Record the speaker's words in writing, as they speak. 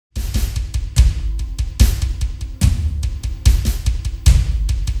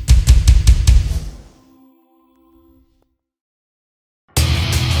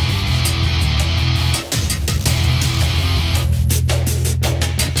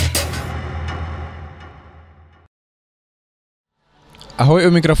Ahoj,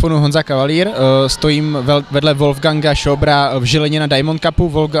 u mikrofonu Honza Kavalír, stojím vedle Wolfganga Schobra v Žilině na Diamond Cupu.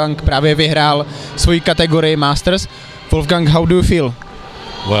 Wolfgang právě vyhrál svoji kategorii Masters. Wolfgang, how do you feel?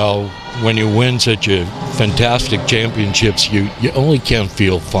 Well, when you win such a fantastic championships, you only can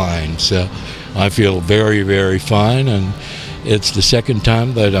feel fine. So I feel very, very fine, and it's the second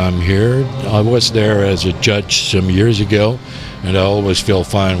time that I'm here. I was there as a judge some years ago, and I always feel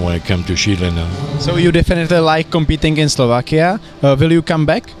fine when I come to Žilina. So you definitely like competing in Slovakia. Will you come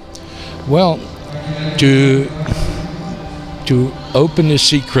back? Well, to open a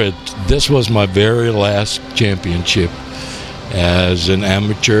secret, this was my very last championship as an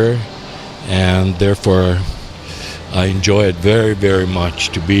amateur, and therefore I enjoy it very, very much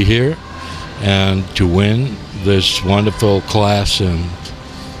to be here and to win this wonderful class, and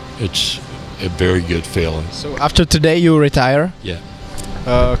it's a very good feeling. So after today you retire? Yeah.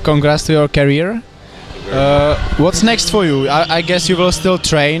 Congrats to your career. What's next for you? I guess you will still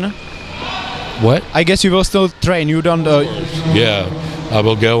train. What? I guess you will still train. You don't. Yeah, I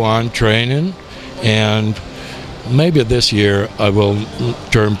will go on training, and maybe this year I will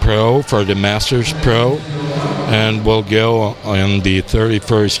turn pro for the Masters Pro, and we'll go on the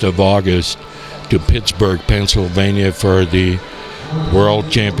 31st of August to Pittsburgh, Pennsylvania for the World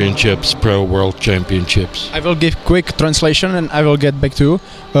Championships, Pro World Championships. I will give quick translation and I will get back to you.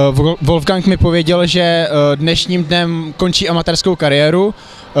 Wolfgang mi pověděl, že dnešním dnem končí amatérskou kariéru.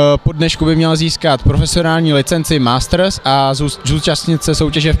 Po dnešku by měl získat profesionální licenci Masters a zúčastnit se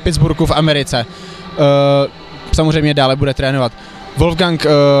soutěže v Pittsburghu v Americe. Samozřejmě dále bude trénovat. Wolfgang,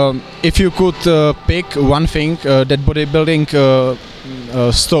 if you could pick one thing that bodybuilding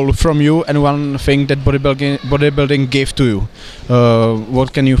stole from you and one thing that bodybuilding gave to you,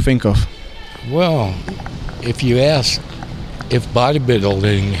 what can you think of? Well, if you ask if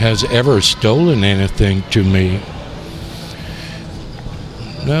bodybuilding has ever stolen anything to me,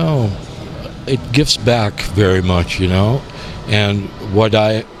 no, it gives back very much, you know, and what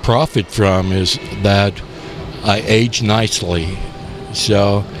I profit from is that I age nicely,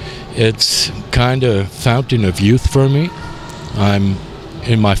 so it's kind of fountain of youth for me. I'm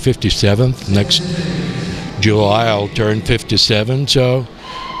in my 57th. Next July I'll turn 57, so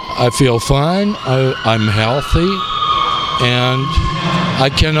I feel fine. I'm healthy, and I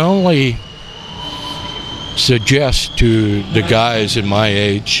can only suggest to the guys in my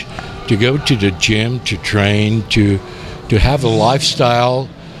age to go to the gym, to train, to have a lifestyle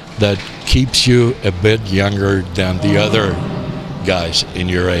that keeps you a bit younger than the other guys in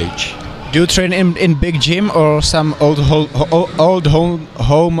your age. Do you train in big gym or some old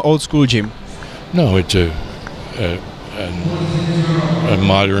school gym? No, it's a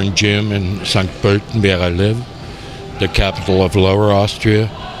modern gym in St. Pölten, where I live, the capital of Lower Austria,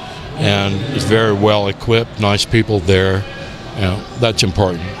 and it's very well equipped, nice people there. You know, that's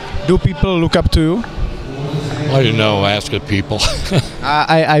important. Do people look up to you? I don't know, ask the people.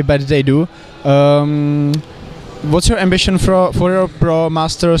 I bet they do. What's your ambition for your Pro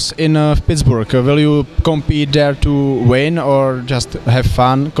Masters in Pittsburgh? Will you compete there to win or just have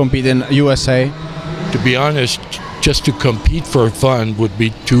fun, compete in USA? To be honest, just to compete for fun would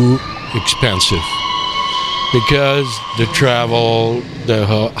be too expensive, because the travel,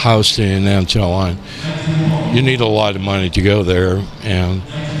 the housing and so on, you need a lot of money to go there, and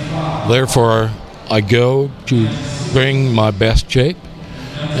therefore I go to bring my best shape,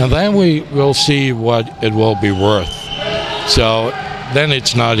 and then we will see what it will be worth. So then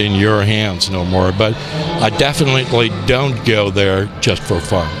it's not in your hands no more, but I definitely don't go there just for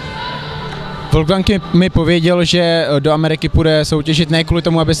fun. Wolfgang mi pověděl, že do Ameriky půjde soutěžit ne kvůli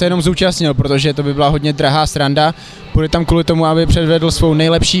tomu, aby se jenom zúčastnil, protože to by byla hodně drahá sranda. Půjde tam kvůli tomu, aby předvedl svou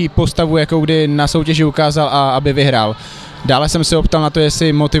nejlepší postavu, jakou kdy na soutěži ukázal, a aby vyhrál. Dále jsem se optal na to,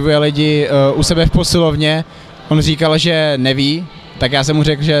 jestli motivuje lidi u sebe v posilovně. On říkal, že neví, tak já jsem mu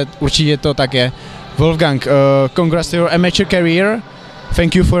řekl, že určitě to tak je. Wolfgang, congrats to your amateur career.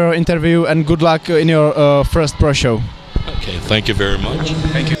 Thank you for your interview and good luck in your first pro show. Okay, thank you very much.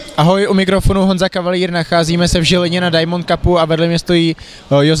 Thank you. Ahoj, u mikrofonu Honza Kavalír, nacházíme se v Žilině na Diamond Cupu a vedle mě stojí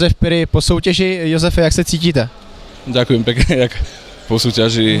Josef Piry po soutěži. Josefe, jak se cítíte? Ďakujem pekne, jak po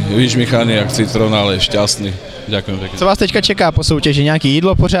súťaži vyžmichaný, jak citrón, ale šťastný. Ďakujem pekne. Co vás teďka čeká po soutěži? Nějaký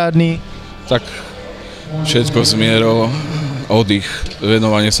jídlo pořádný? Tak všetko s mierou, oddych,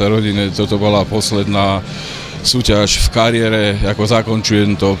 venovanie sa rodine. Toto bola posledná súťaž v kariére, ako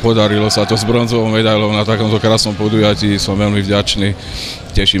zakončujem to. Podarilo sa to s bronzovou medailou na takomto krásnom podujatí. Som veľmi vďačný,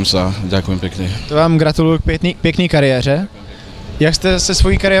 teším sa. Ďakujem pekne. To vám gratuluju k pěkný kariéře. Jak jste se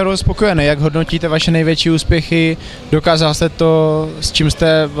svojí kariérou spokojený? Jak hodnotíte vaše největší úspěchy? Dokázal jste to, s čím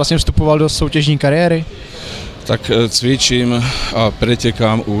jste vlastně vstupoval do soutěžní kariéry? Tak cvičím a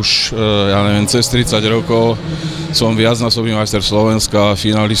pretekám už, ja neviem, cez 30 rokov. Som viacnásobný majster Slovenska,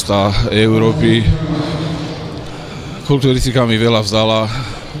 finalista Európy. Kulturistika mi veľa vzdala,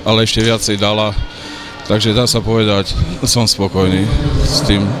 ale ešte viacej dala. Takže dá sa povedať, som spokojný s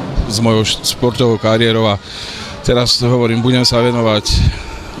tým, s mojou športovou kariérou a teraz hovorím, budem sa venovať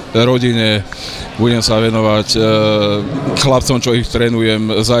rodine, budem sa venovať chlapcom, čo ich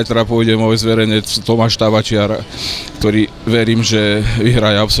trénujem. Zajtra pôjde môj zverenec Tomáš Tavačiar, ktorý verím, že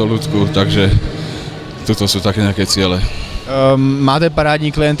vyhraje absolútku, takže toto sú také nejaké ciele. Máte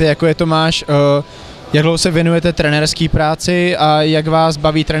parádní klienty, jako je Tomáš. Jak dlouho se věnujete trenérské práci a jak vás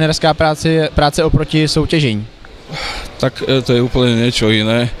baví trenérská práce oproti soutěžení? Tak to je úplne niečo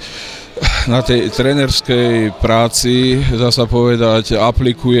iné. Na tej trénerskej práci, dá sa povedať,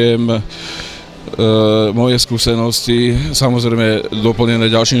 aplikujem moje skúsenosti, samozrejme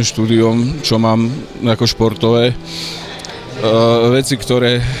doplnené ďalším štúdiom, čo mám ako športové. Veci,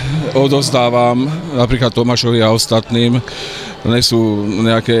 ktoré odovzdávam napríklad Tomášovi a ostatným, nie sú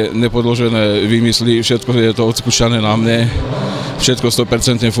nejaké nepodložené výmysly, všetko je to odskúšané na mne, všetko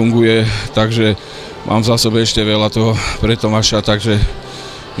 100% funguje, takže mám za sebe ešte veľa toho pre Tomáša, takže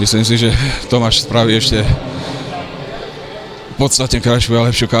myslím si, že Tomáš spraví ešte podstatne krajšiu a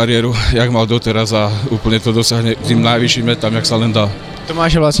lepšiu kariéru, jak mal doteraz a úplne to dosahne k tým najvyšším metám, jak sa len dá.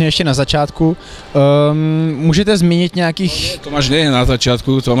 Tomáš je vlastně ještě na začátku. Můžete zmínit nějakých... Tomáš nie je na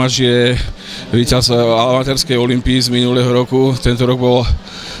začiatku, Tomáš je víťaz amatérskej olympii z minulého roku. Tento rok bol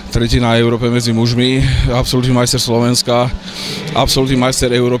tretí na Európe medzi mužmi, absolútny majster Slovenska, absolútny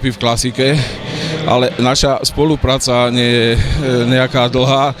majster Európy v klasike, ale naša spolupráca nie je nejaká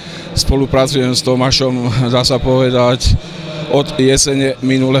dlhá. Spolupracujem s Tomášom, dá sa povedať, od jesene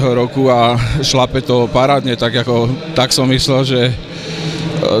minulého roku a šlape to parádne, tak som myslel, že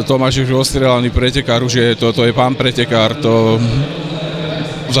Tomáš už ostrelaný pretekár, už je to je pán pretekár, to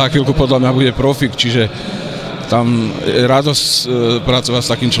za chvíľku podľa mňa bude profik, čiže tam je radosť pracovat s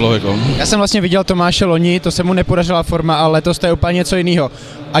takým člověkem. Já jsem vlastně viděl Tomáše loni, to se mu nepodařila forma, ale letos to je úplně něco jiného.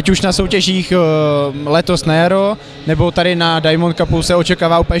 Ať už na soutěžích letos na jaro, nebo tady na Diamond Cupu se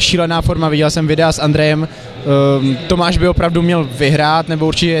očekává úplně šílená forma. Viděl jsem videa s Andrejem, Tomáš by opravdu měl vyhrát, nebo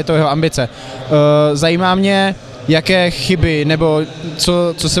určitě je to jeho ambice. Zajímá mě, jaké chyby, nebo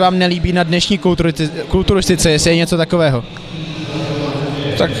co se vám nelíbí na dnešní kulturistice, jestli je něco takového?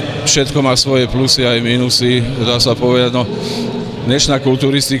 Tak všetko má svoje plusy aj minusy, dá sa povedať, no dnešná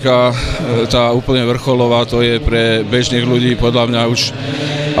kulturistika, tá úplne vrcholová, to je pre bežných ľudí podľa mňa už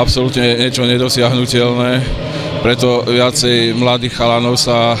absolútne niečo nedosiahnutelné, preto viacej mladých chalanov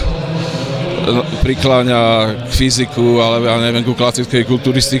sa prikláňa k fyziku, alebo ja neviem, ku klasickej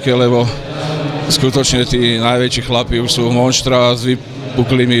kulturistike, lebo skutočne tí najväčší chlapi už sú monštra s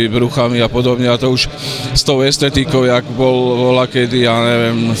vypuklými bruchami a podobne a to už s tou estetikou, jak bola kedy, ja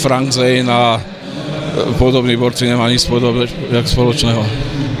neviem, Frank Zane a podobní borci nemá nic jak spoločného.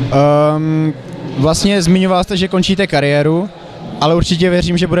 Vlastně zmiňoval jste, že končíte kariéru, ale určitě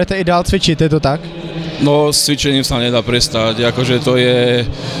věřím, že budete i dál cvičit, je to tak? No, s cvičením sa nedá prestať, akože to je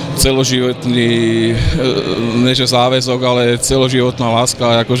celoživotný, neže záväzok, ale celoživotná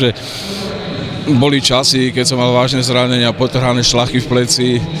láska, akože boli časy, keď som mal vážne zranenia, potrhané šlachy v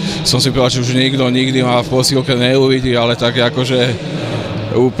pleci, som si povedal, že už nikto nikdy ma v posilke neuvidí, ale tak akože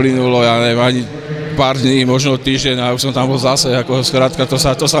uplynulo, ja neviem, ani pár dní, možno týždeň a už som tam bol zase, ako skrátka,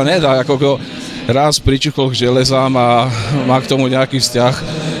 to sa nedá, ako raz pričuchol k železám a má k tomu nejaký vzťah,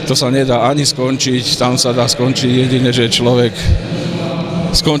 to sa nedá ani skončiť, tam sa dá skončiť jedine, že človek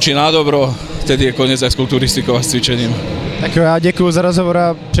skončí na dobro, vtedy je koniec aj s kulturistikou a s cvičením. Tak jo, já děkuji za rozhovor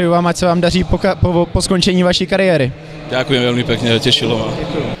a přeju vám, ať se vám daří po skončení vaší kariéry. Ďakujem veľmi pekne, tešilo ma.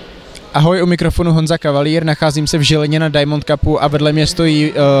 Ahoj, u mikrofonu Honza Kavalír, nacházím se v Žilině na Diamond Cupu a vedle mě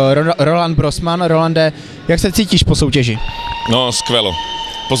stojí Roland Brosman. Rolande, jak se cítíš po soutěži? No, skvelo.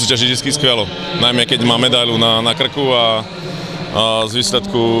 Po súťaži vždy skvelo. Najmä keď má medailu na krku a z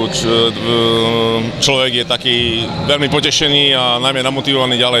výsledku človek je taký veľmi potešený a najmä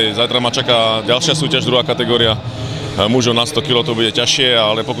namotivovaný ďalej. Zajtra ma čaká ďalšia súťaž, druhá kategória. Mužov na 100 kg to bude ťažšie,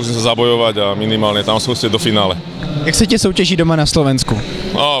 ale pokúsim sa zabojovať a minimálne tam skúsiť do finále. Jak se ti soutěží doma na Slovensku?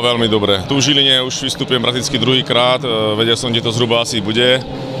 No, veľmi dobre. Tu v Žiline už vystupujem prakticky druhýkrát, vedel som, kde to zhruba asi bude.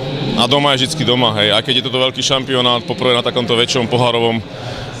 A doma je vždycky doma, hej. A keď je toto veľký šampionát, poprvé na takomto väčšom pohárovom,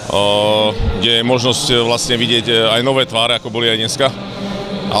 kde je možnosť vlastne vidieť aj nové tváre, ako boli aj dneska.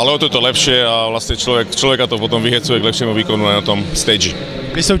 Ale o to lepšie a vlastne človeka to potom vyhecuje k lepšiemu výkonu na tom stage.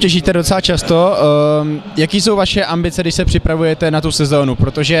 Vy soutěžíte docela často. Jaký jsou vaše ambice, když se připravujete na tu sezónu?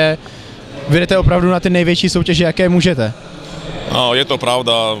 Protože vy jdete opravdu na ty největší soutěže, jaké můžete. No, je to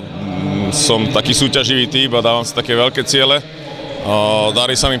pravda. som taký súťaživý typ a dávam si také veľké ciele.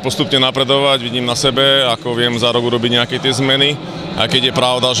 Darí sa mi postupne napredovať, vidím na sebe, ako viem za rok urobiť nejaké tie zmeny. A keď je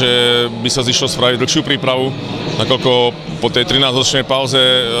pravda, že by sa zišlo spraviť dlhšiu prípravu, nakoľko po tej 13-ročnej pauze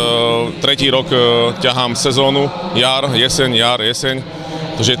tretí rok ťahám sezónu, jar, jeseň.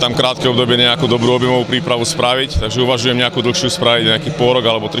 Takže je tam krátke obdobie nejakú dobrú objemovú prípravu spraviť, takže uvažujem nejakú dlhšiu spraviť, nejaký pôrok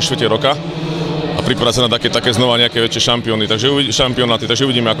alebo 3/4 roka a pripravať sa na také znova nejaké väčšie šampionáty, takže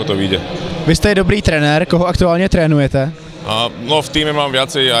uvidíme, ako to vyjde. Vy ste dobrý trenér, koho aktuálne trénujete? No v týme mám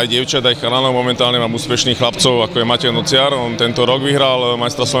viacej aj dievčat, aj chalanov, momentálne mám úspešných chlapcov, ako je Matej Nociar, on tento rok vyhral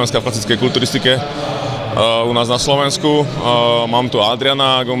majstra Slovenska v klasickej kulturistike u nás na Slovensku. Mám tu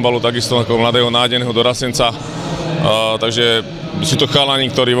Adriana Gombalu, takisto ako mladého nádejného dorastenca, takže sú to chalani,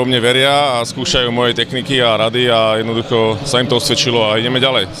 ktorí vo mne veria a skúšajú moje techniky a rady a jednoducho sa im to osvedčilo a ideme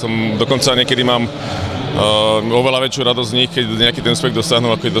ďalej. Dokonca niekedy mám oveľa väčšiu radosť z nich, keď nejaký ten úspech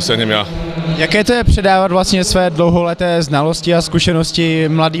dosáhnu, ako keď dosiahnem ja. Jaké to je předávat vlastně své dlouholeté znalosti a zkušenosti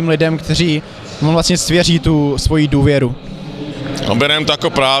mladým lidem, kteří vám vlastně svěří tu svoji důvěru? No, berem to ako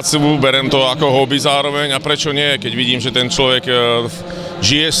prácu, berem to ako hobby zároveň a prečo nie, keď vidím, že ten človek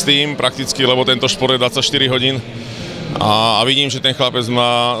žije s tým prakticky, lebo tento šport je 24 hodín a vidím, že ten chlapec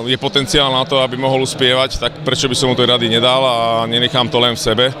je potenciál na to, aby mohol uspievať, tak prečo by som mu to rady nedal a nenechám to len v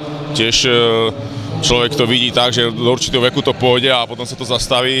sebe. Tiež človek to vidí tak, že do určitého veku to pôjde a potom sa to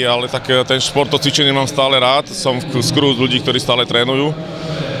zastaví, ale tak ten šport, to cvičenie mám stále rád, som v skruhu ľudí, ktorí stále trénujú.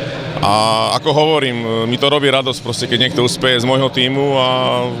 A ako hovorím, mi to robí radosť proste, keď niekto uspeje z môjho tímu a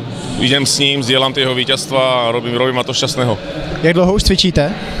idem s ním, zdieľam tie jeho víťazstva a robím ma to šťastného. Jak dlouho už cvičíte?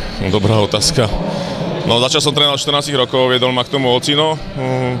 No, dobrá otázka. No, začal som trénovať 14 rokov, viedol ma k tomu ocino.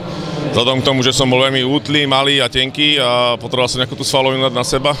 Vzhľadom k tomu, že som bol veľmi útlý, malý a tenký a potreboval som nejakú tú svalovinu na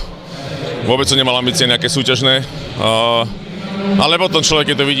seba. Vôbec som nemal ambície nejaké súťažné. Ale potom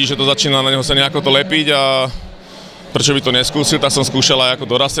človek, keď to vidí, že to začína na neho sa nejako to lepiť a prečo by to neskúsil, tak som skúšal aj ako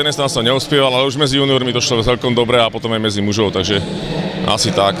dorastenec, tam som neuspieval, ale už medzi juniormi to šlo celkom dobre a potom aj medzi mužov, takže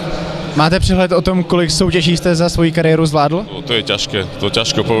asi tak. Máte přehled o tom, kolik soutěží jste za svoji kariéru zvládl? To je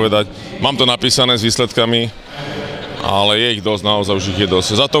ťažko povedať. Mám to napísané s výsledkami, ale je ich dosť, naozaj už ich je dosť.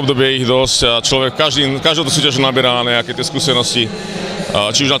 Za to obdobie je ich dosť a človek každou tú súťažu naberá na nejaké tie skúsenosti.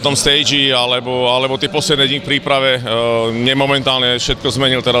 Či už na tom stage, alebo tie posledné dni v príprave. Mne momentálne všetko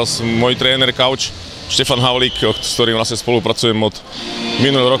zmenil teraz môj tréner Couch, Štefan Havlík, s ktorým vlastne spolupracujem od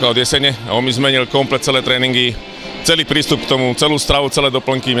minulého roka, od jesene. A on mi zmenil komplet celé tréningy, celý prístup k tomu, celú stravu, celé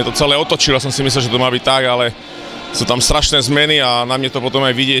doplnky. Mne to celé otočil, ja som si myslel, že to má byť tak, ale sú tam strašné zmeny a na mne to potom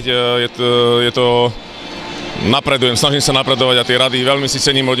aj vidieť. Je to napredujem, snažím sa napredovať a tie rady veľmi si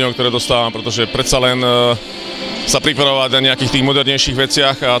cením od neho, ktoré dostávam, pretože predsa len sa pripravovať na nejakých tých modernejších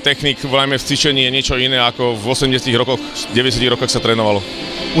veciach a technik najmä v cvičení je niečo iné ako v 80 rokoch, 90 rokoch sa trénovalo.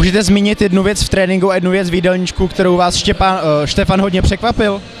 Můžete zmínit jednu věc v tréninku a jednu věc v jídelníčku, kterou vás Štefan hodně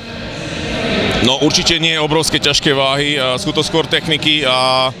překvapil? No určite nie obrovské ťažké váhy, sú to skôr techniky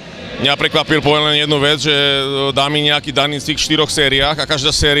a mňa prekvapil poviem len jednu vec, že dá mi nejaký daný cvik v 4 sériách a každá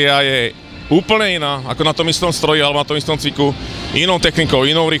séria je úplne iná, ako na tom istom stroji alebo na tom istom cviku, inou technikou,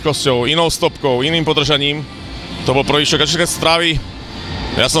 inou rýchlosťou, inou stopkou, iným podržaním. To bol prvý šok. A čo sa stravy,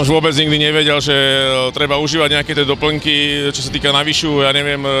 ja som už vôbec nikdy nevedel, že treba užívať nejaké tie doplnky, čo sa týka navyšu, ja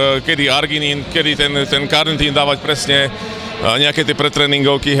neviem, kedy arginín, kedy ten karnitín dávať presne, nejaké tie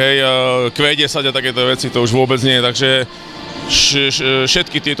pretréningovky, hej, Q10 a takéto veci, to už vôbec nie, takže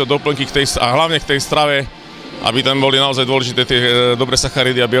všetky tieto doplnky a hlavne k tej strave, aby tam boli naozaj dôležité tie dobré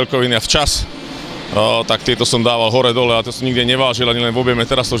sacharidy a bielkoviny a včas, tak tieto som dával hore-dole a to som nikde nevážil ani len v objeme,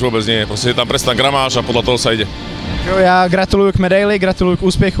 teraz to už vôbec nie je, proste je tam presná gramáž a podľa toho sa ide. Jo, já gratuluju k medaili, gratuluju k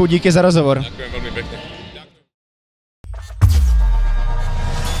úspěchu, díky za rozhovor. Ďakujem veľmi pekne.